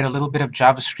going to write a little bit of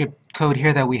JavaScript code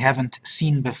here that we haven't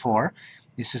seen before.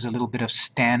 This is a little bit of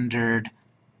standard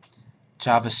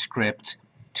JavaScript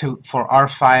for our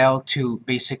file to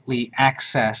basically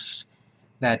access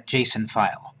that JSON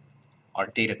file, our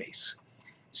database.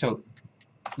 So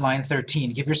line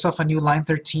 13, give yourself a new line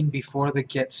 13 before the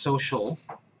getSocial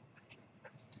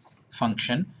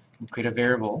function. We'll create a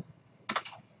variable.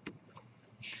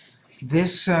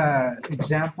 This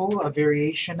example, a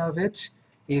variation of it,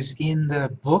 is in the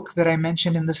book that I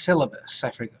mentioned in the syllabus. I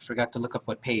forgot to look up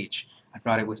what page. I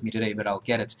brought it with me today, but I'll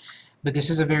get it. But this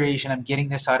is a variation. I'm getting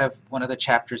this out of one of the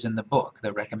chapters in the book,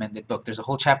 the recommended book. There's a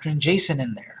whole chapter in JSON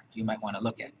in there you might want to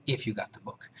look at if you got the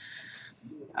book,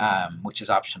 which is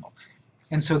optional.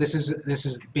 And so this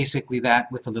is basically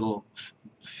that with a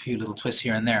few little twists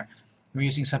here and there. We're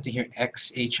using something here,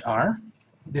 XHR.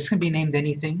 This can be named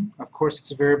anything. Of course,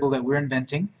 it's a variable that we're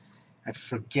inventing. I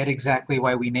forget exactly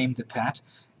why we named it that,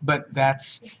 but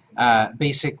that's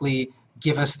basically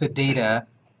give us the data.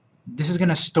 This is going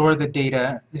to store the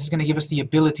data. This is going to give us the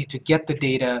ability to get the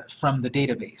data from the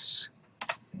database.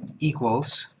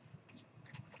 Equals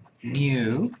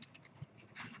new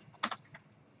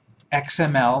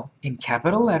XML in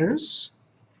capital letters,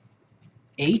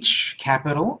 H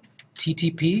capital,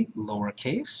 TTP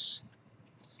lowercase,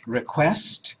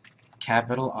 request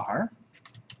capital R,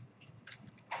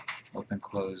 open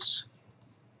close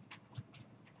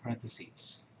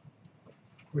parentheses.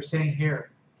 We're saying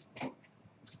here,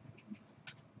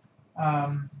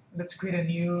 let's create a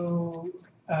new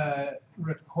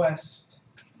request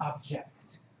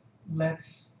object.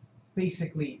 Let's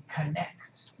basically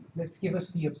connect. Let's give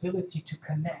us the ability to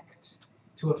connect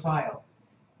to a file.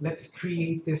 Let's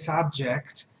create this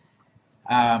object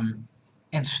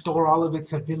and store all of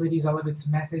its abilities, all of its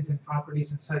methods and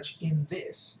properties and such in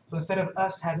this. So instead of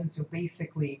us having to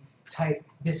basically type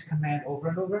this command over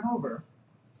and over and over,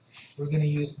 we're going to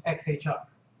use XHR.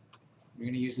 We're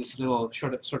going to use this little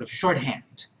sort of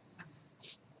shorthand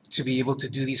to be able to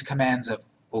do these commands of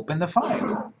open the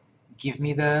file, give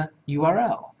me the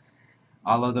URL.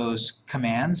 All of those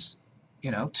commands,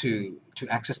 to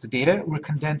access the data, we're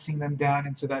condensing them down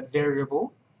into that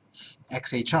variable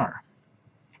XHR.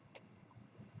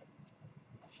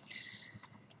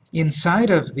 Inside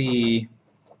of the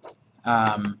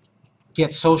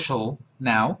getSocial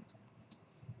now,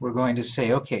 we're going to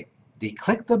say, okay, they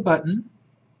click the button,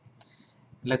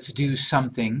 let's do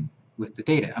something with the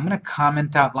data. I'm going to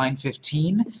comment out line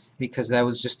 15 because that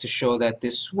was just to show that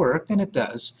this worked, and it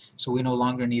does. So we no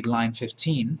longer need line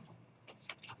 15.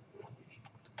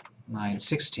 Line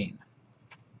 16.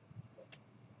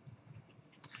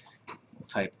 We'll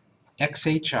type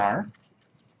XHR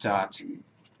dot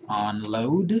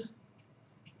onload.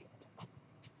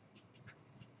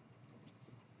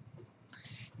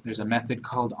 There's a method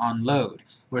called onload.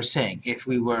 We're saying if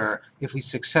we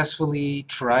successfully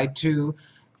tried to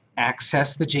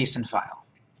access the JSON file,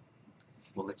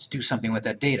 well, let's do something with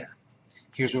that data.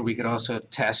 Here's where we could also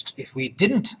test if we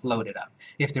didn't load it up,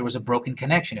 if there was a broken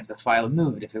connection, if the file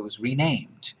moved, if it was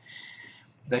renamed.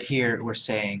 But here we're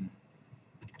saying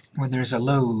when there's a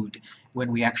load,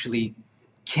 when we actually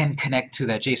can connect to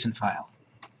that JSON file.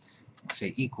 Let's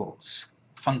say equals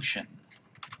function,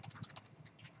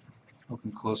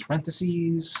 open close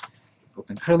parentheses,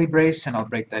 open curly brace, and I'll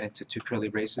break that into 2 curly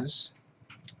braces.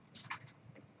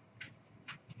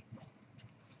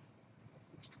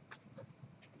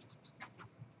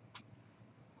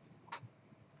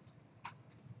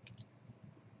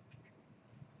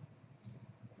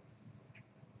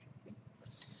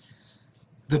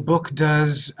 The book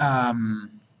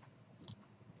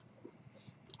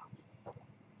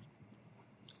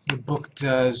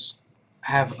does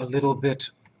have a little bit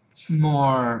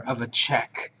more of a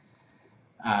check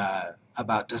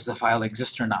about does the file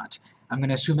exist or not. I'm going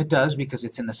to assume it does because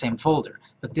it's in the same folder.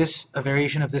 But a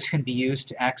variation of this can be used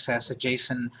to access a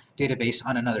JSON database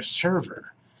on another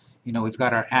server. You know, we've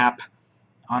got our app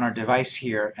on our device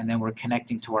here, and then we're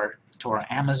connecting to our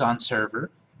Amazon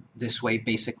server this way,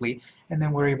 basically, and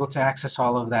then we're able to access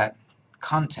all of that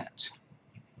content.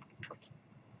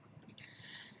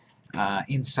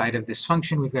 Inside of this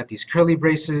function, we've got these curly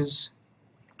braces.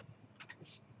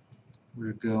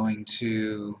 We're going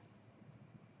to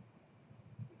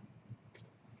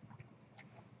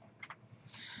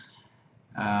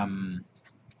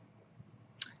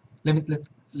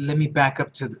let me back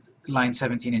up to line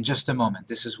 17 in just a moment.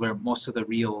 This is where most of the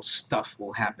real stuff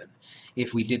will happen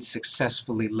if we did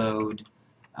successfully load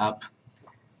up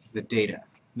the data.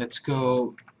 Let's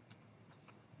go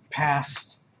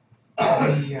past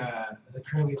the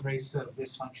curly brace of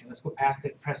this function. Let's go past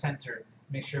it, press enter,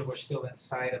 make sure we're still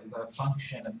inside of the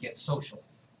function of get social.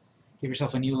 Give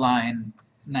yourself a new line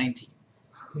 19.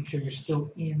 Make sure you're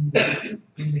still in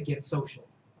the get social.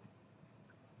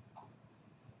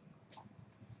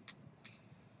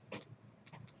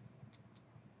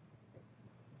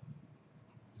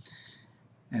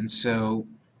 And so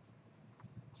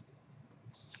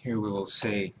here we will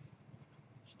say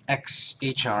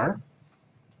xhr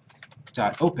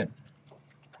dot open.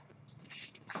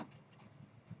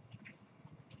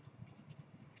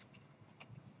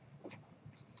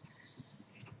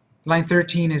 Line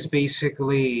 13 is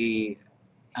basically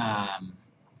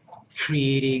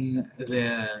creating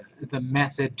the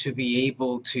method to be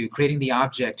able to, creating the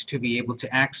object to be able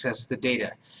to access the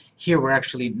data. Here we're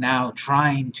actually now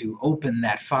trying to open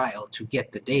that file to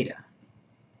get the data.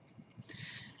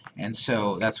 And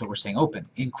so that's what we're saying, open.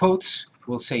 In quotes,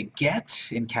 we'll say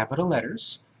get in capital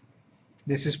letters.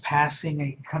 This is passing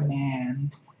a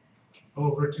command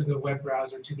over to the web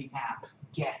browser, to the app.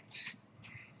 Get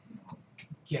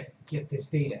this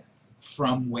data.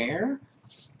 From where?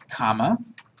 Comma,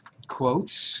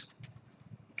 quotes,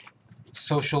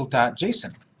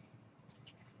 social.json.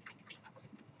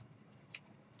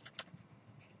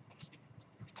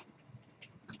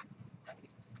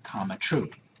 Comma, true.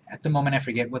 At the moment I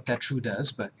forget what that true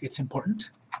does, but it's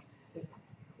important.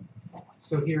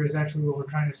 So here is actually what we're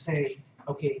trying to say.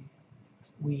 Okay,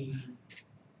 we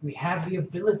have the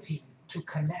ability to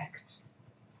connect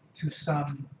to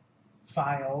some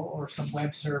file or some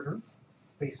web server,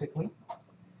 basically.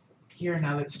 Here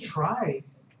now let's try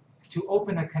to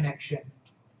open a connection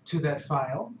to that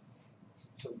file.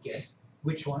 So get,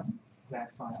 which one?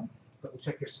 That file. Double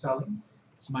check your spelling.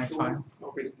 My file.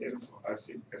 Okay, stands for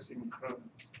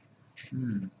asynchronous.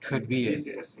 Could be It's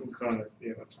it. the asynchronous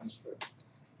data transfer.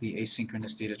 The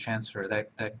asynchronous data transfer.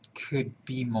 That could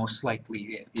be most likely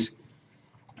it.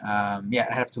 Yeah,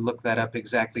 I have to look that up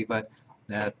exactly, but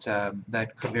that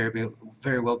could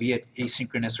very well be it.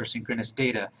 Asynchronous or synchronous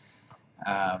data.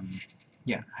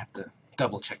 Yeah, I have to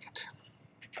double check it.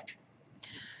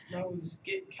 Now is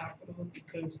get capital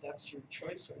because that's your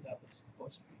choice, or is that what's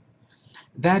supposed to be?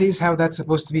 That is how that's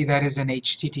supposed to be. That is an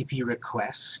HTTP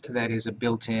request. That is a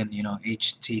built-in, you know,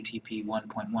 HTTP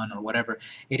 1.1 or whatever.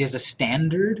 It is a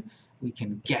standard. We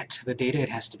can get the data. It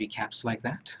has to be caps like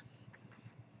that.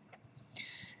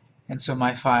 And so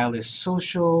my file is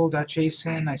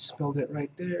social.json. I spelled it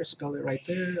right there.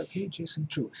 Okay, JSON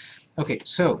true. Okay,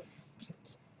 so,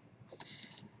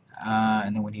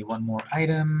 and then we need one more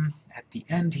item at the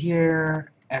end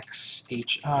here.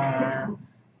 xhr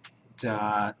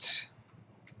dot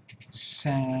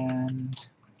send,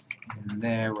 and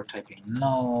there we're typing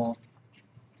null.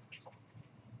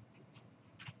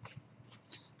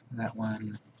 That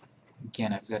one,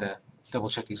 again, I've got to double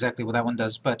check exactly what that one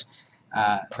does, but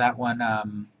that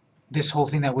one, this whole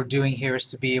thing that we're doing here is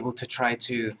to be able to try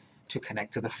to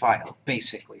connect to the file,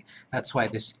 basically. That's why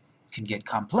this can get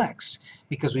complex,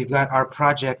 because we've got our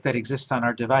project that exists on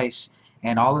our device,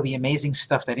 and all of the amazing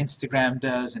stuff that Instagram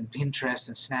does, and Pinterest,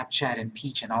 and Snapchat, and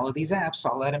Peach, and all of these apps,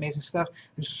 all that amazing stuff,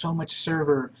 there's so much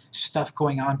server stuff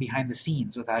going on behind the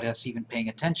scenes without us even paying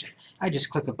attention. I just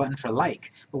click a button for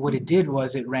like, but what it did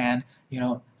was it ran,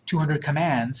 200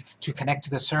 commands to connect to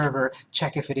the server,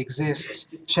 check if it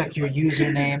exists, check your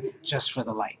username, just for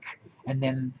the like. And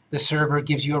then the server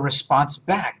gives you a response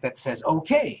back that says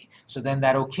okay. So then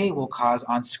that okay will cause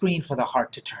on screen for the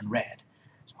heart to turn red.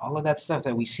 So all of that stuff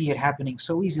that we see it happening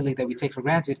so easily that we take for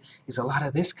granted is a lot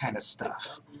of this kind of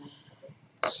stuff.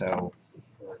 So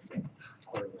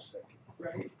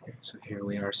here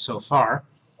we are so far.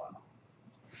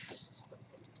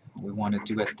 What we want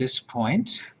to do at this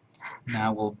point,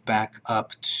 now we'll back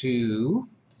up to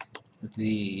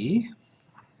the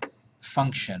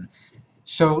function.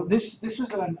 So this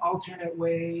was an alternate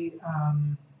way.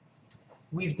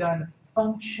 We've done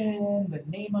function, the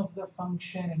name of the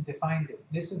function, and defined it.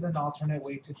 This is an alternate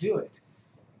way to do it,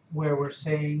 where we're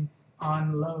saying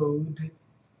onload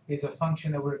is a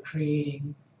function that we're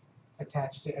creating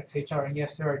attached to XHR. And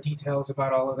yes, there are details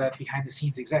about all of that behind the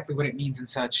scenes, exactly what it means and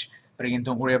such, but again,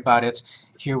 don't worry about it.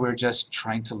 Here we're just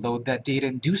trying to load that data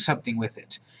and do something with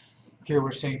it. Here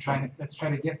we're saying let's try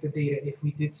to get the data. If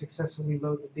we did successfully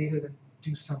load the data, then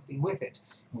do something with it.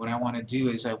 And what I want to do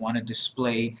is I want to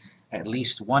display at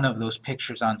least one of those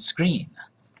pictures on screen.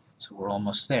 So we're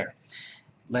almost there.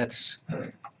 Let's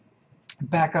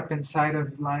back up inside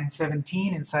of line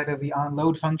 17, inside of the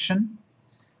onload function.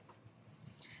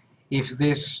 If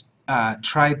this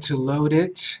tried to load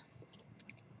it,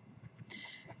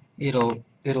 it'll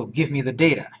give me the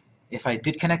data. If I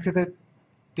did connect to the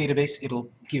database, it'll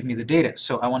give me the data.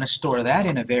 So I want to store that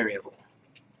in a variable.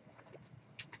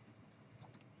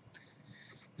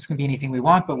 This can be anything we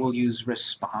want, but we'll use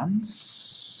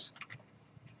response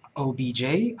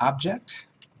obj object,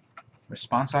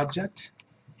 response object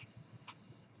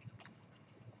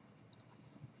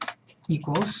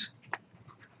equals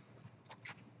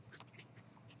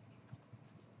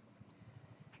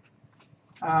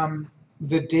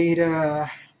the data.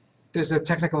 There's a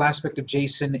technical aspect of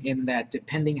JSON in that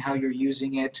depending how you're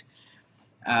using it,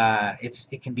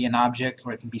 it can be an object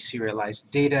or it can be serialized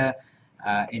data.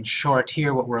 In short,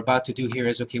 here what we're about to do here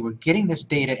is, okay, we're getting this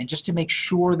data, and just to make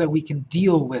sure that we can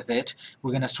deal with it, we're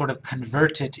going to sort of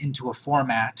convert it into a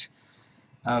format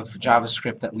of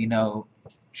JavaScript that we know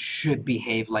should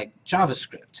behave like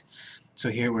JavaScript. So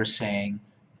here we're saying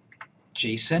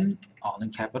JSON, all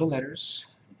in capital letters,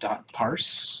 dot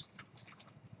parse.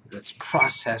 Let's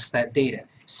process that data.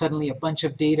 Suddenly a bunch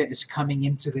of data is coming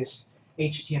into this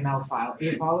HTML file.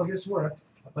 If all of this worked,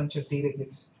 a bunch of data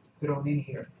gets thrown in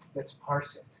here. Let's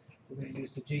parse it. We're going to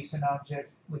use the JSON object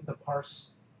with the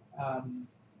parse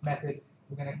method.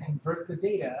 We're going to convert the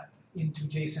data into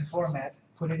JSON format,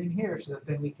 put it in here so that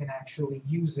then we can actually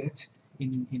use it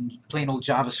in plain old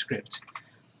JavaScript.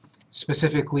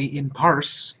 Specifically in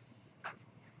parse,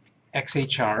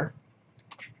 xhr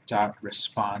dot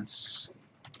response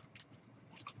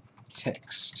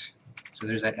text. So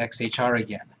there's that xhr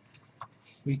again.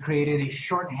 We created a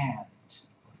shorthand.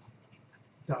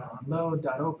 .onload,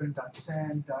 .open,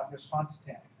 .send, .response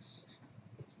text.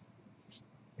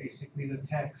 Basically the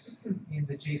text in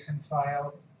the JSON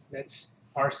file. Let's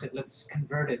parse it, let's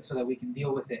convert it so that we can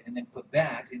deal with it, and then put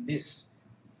that in this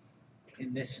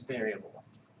variable.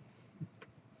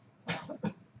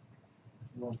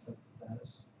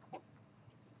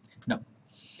 No.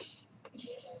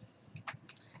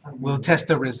 We'll test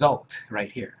the result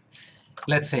right here.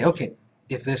 Let's say, okay,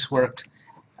 if this worked,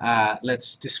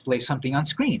 let's display something on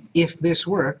screen. If this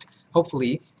worked,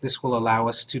 hopefully this will allow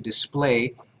us to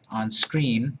display on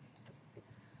screen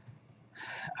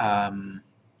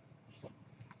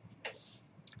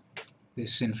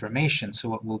this information. So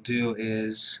what we'll do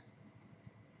is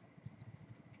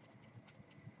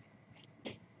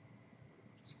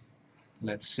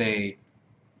let's say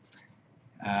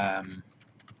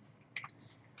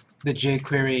the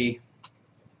jQuery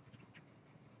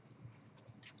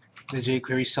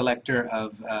selector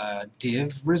of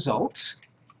div result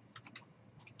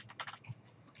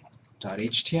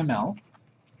 .html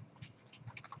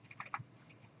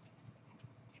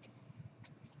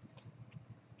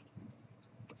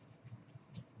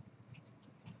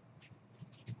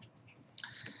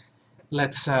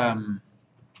let's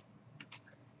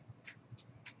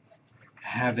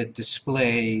have it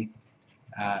display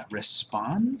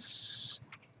response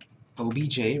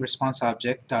obj response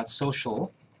object dot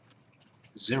social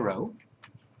 0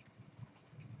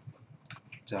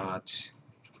 dot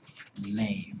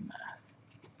name.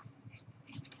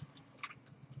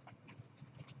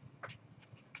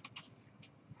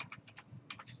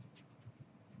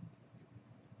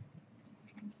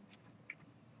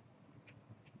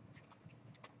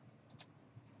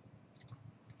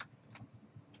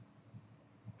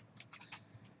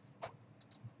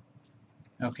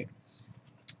 Okay.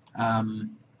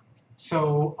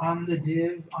 So on the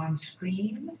div on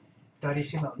screen,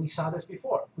 .html, we saw this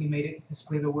before. We made it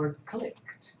display the word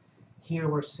clicked. Here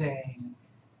we're saying,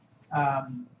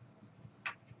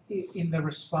 in the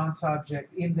response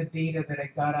object, in the data that I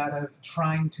got out of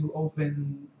trying to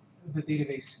open the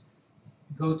database,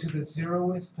 go to the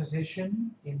 0th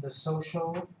position in the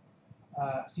social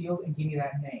field and give me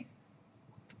that name.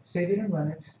 Save it and run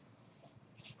it.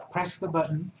 Press the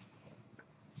button.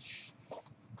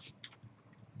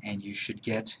 And you should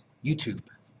get YouTube.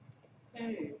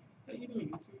 Hey, how you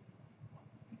doing,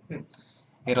 YouTube?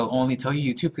 It'll only tell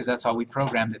you YouTube because that's all we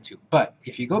programmed it to. But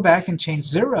if you go back and change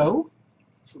 0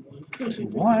 to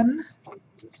 1,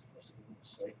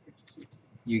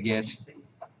 you get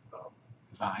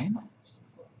Vine.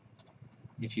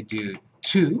 If you do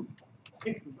 2,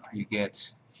 you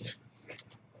get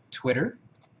Twitter.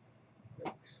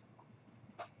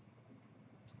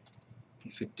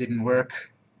 If it didn't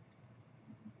work,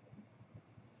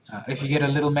 if you get a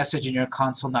little message in your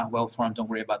console not well formed, don't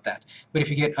worry about that. But if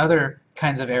you get other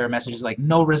kinds of error messages like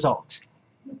no result,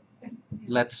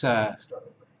 let's no,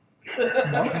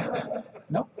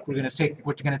 we're gonna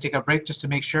take a break just to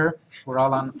make sure we're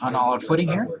all on our footing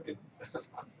here.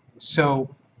 So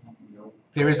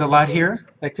there is a lot here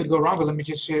that could go wrong, but let me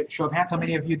just show of hands how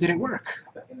many of you did it work.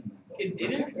 It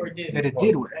didn't or did? That it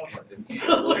did work.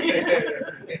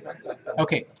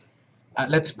 Okay,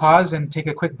 let's pause and take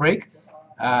a quick break.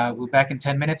 We'll be back in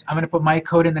 10 minutes. I'm going to put my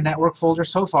code in the network folder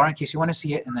so far in case you want to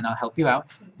see it, and then I'll help you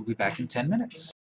out. We'll be back in 10 minutes.